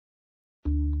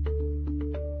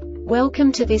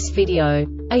Welcome to this video.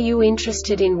 Are you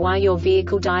interested in why your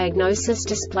vehicle diagnosis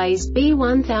displays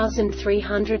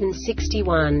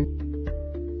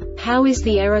B1361? How is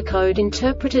the error code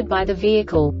interpreted by the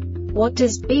vehicle? What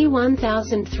does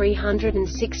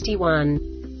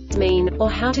B1361 mean,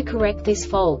 or how to correct this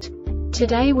fault?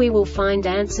 Today we will find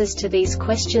answers to these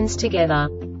questions together.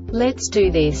 Let's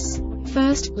do this.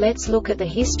 First, let's look at the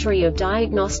history of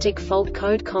diagnostic fault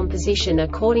code composition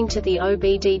according to the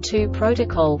OBD2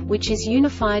 protocol, which is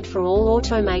unified for all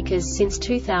automakers since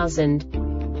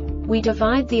 2000. We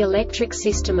divide the electric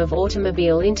system of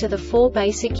automobile into the four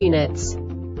basic units: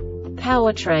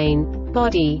 powertrain,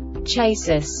 body,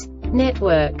 chassis,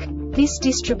 network. This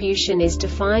distribution is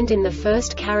defined in the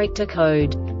first character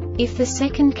code. If the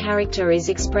second character is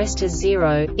expressed as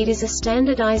 0, it is a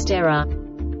standardized error.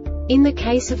 In the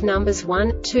case of numbers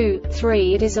 1, 2,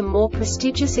 3, it is a more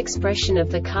prestigious expression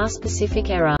of the car-specific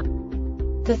error.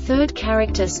 The third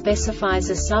character specifies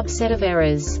a subset of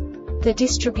errors. The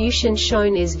distribution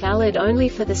shown is valid only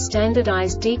for the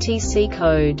standardized DTC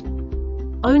code.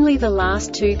 Only the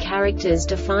last two characters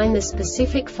define the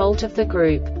specific fault of the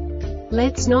group.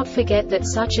 Let's not forget that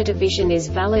such a division is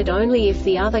valid only if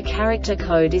the other character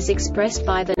code is expressed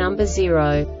by the number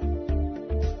 0.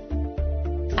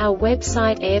 Our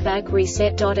website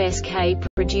airbagreset.sk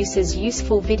produces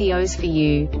useful videos for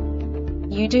you.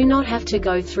 You do not have to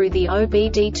go through the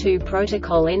OBD2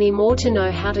 protocol anymore to know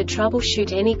how to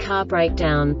troubleshoot any car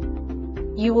breakdown.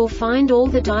 You will find all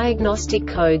the diagnostic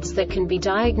codes that can be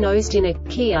diagnosed in a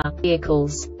Kia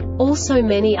vehicles. Also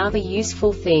many other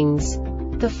useful things.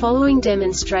 The following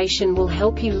demonstration will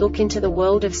help you look into the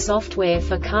world of software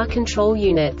for car control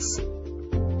units.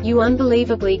 You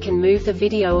unbelievably can move the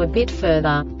video a bit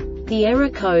further. The error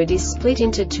code is split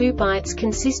into 2 bytes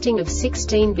consisting of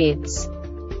 16 bits.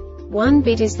 1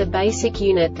 bit is the basic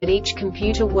unit that each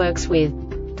computer works with.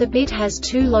 The bit has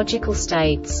 2 logical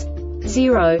states: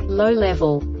 0, low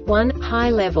level, 1,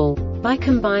 high level. By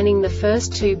combining the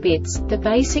first 2 bits, the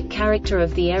basic character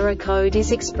of the error code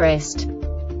is expressed.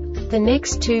 The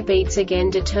next 2 beats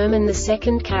again determine the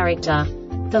second character.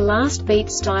 The last beat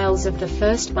styles of the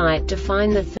first byte define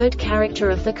the third character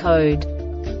of the code.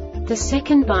 The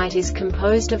second byte is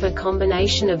composed of a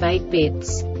combination of 8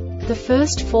 bits. The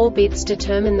first 4 bits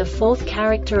determine the fourth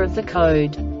character of the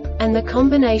code. And the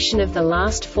combination of the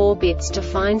last 4 bits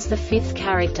defines the fifth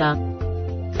character.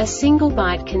 A single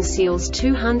byte conceals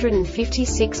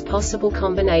 256 possible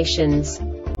combinations.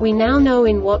 We now know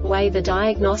in what way the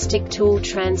diagnostic tool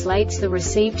translates the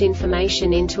received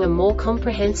information into a more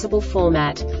comprehensible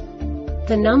format.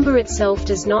 The number itself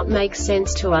does not make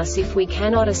sense to us if we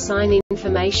cannot assign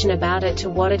information about it to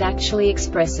what it actually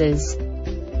expresses.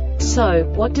 So,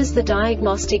 what does the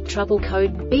Diagnostic Trouble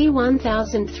Code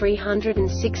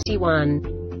B1361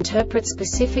 interpret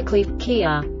specifically for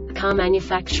Kia car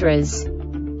manufacturers?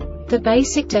 The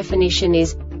basic definition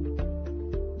is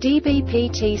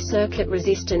DBPT circuit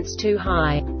resistance too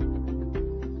high.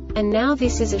 And now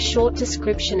this is a short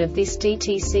description of this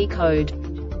DTC code.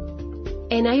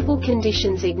 Enable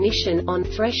conditions ignition on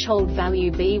threshold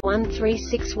value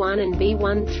B1361 and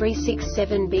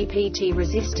B1367 BPT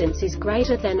resistance is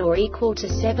greater than or equal to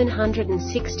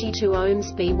 762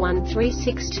 ohms.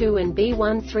 B1362 and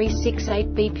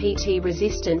B1368 BPT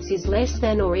resistance is less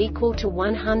than or equal to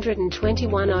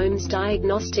 121 ohms.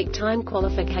 Diagnostic time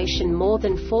qualification more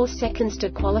than 4 seconds.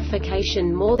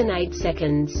 De-qualification more than 8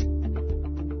 seconds.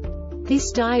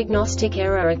 This diagnostic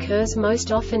error occurs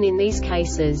most often in these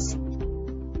cases: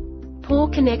 poor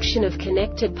connection of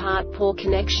connected part, poor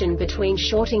connection between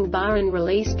shorting bar and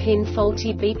release pin,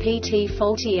 faulty BPT,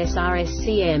 faulty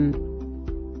SRSCM.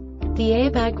 The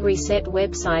Airbag Reset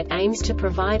website aims to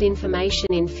provide information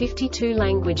in 52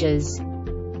 languages.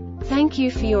 Thank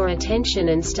you for your attention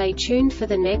and stay tuned for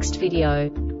the next video.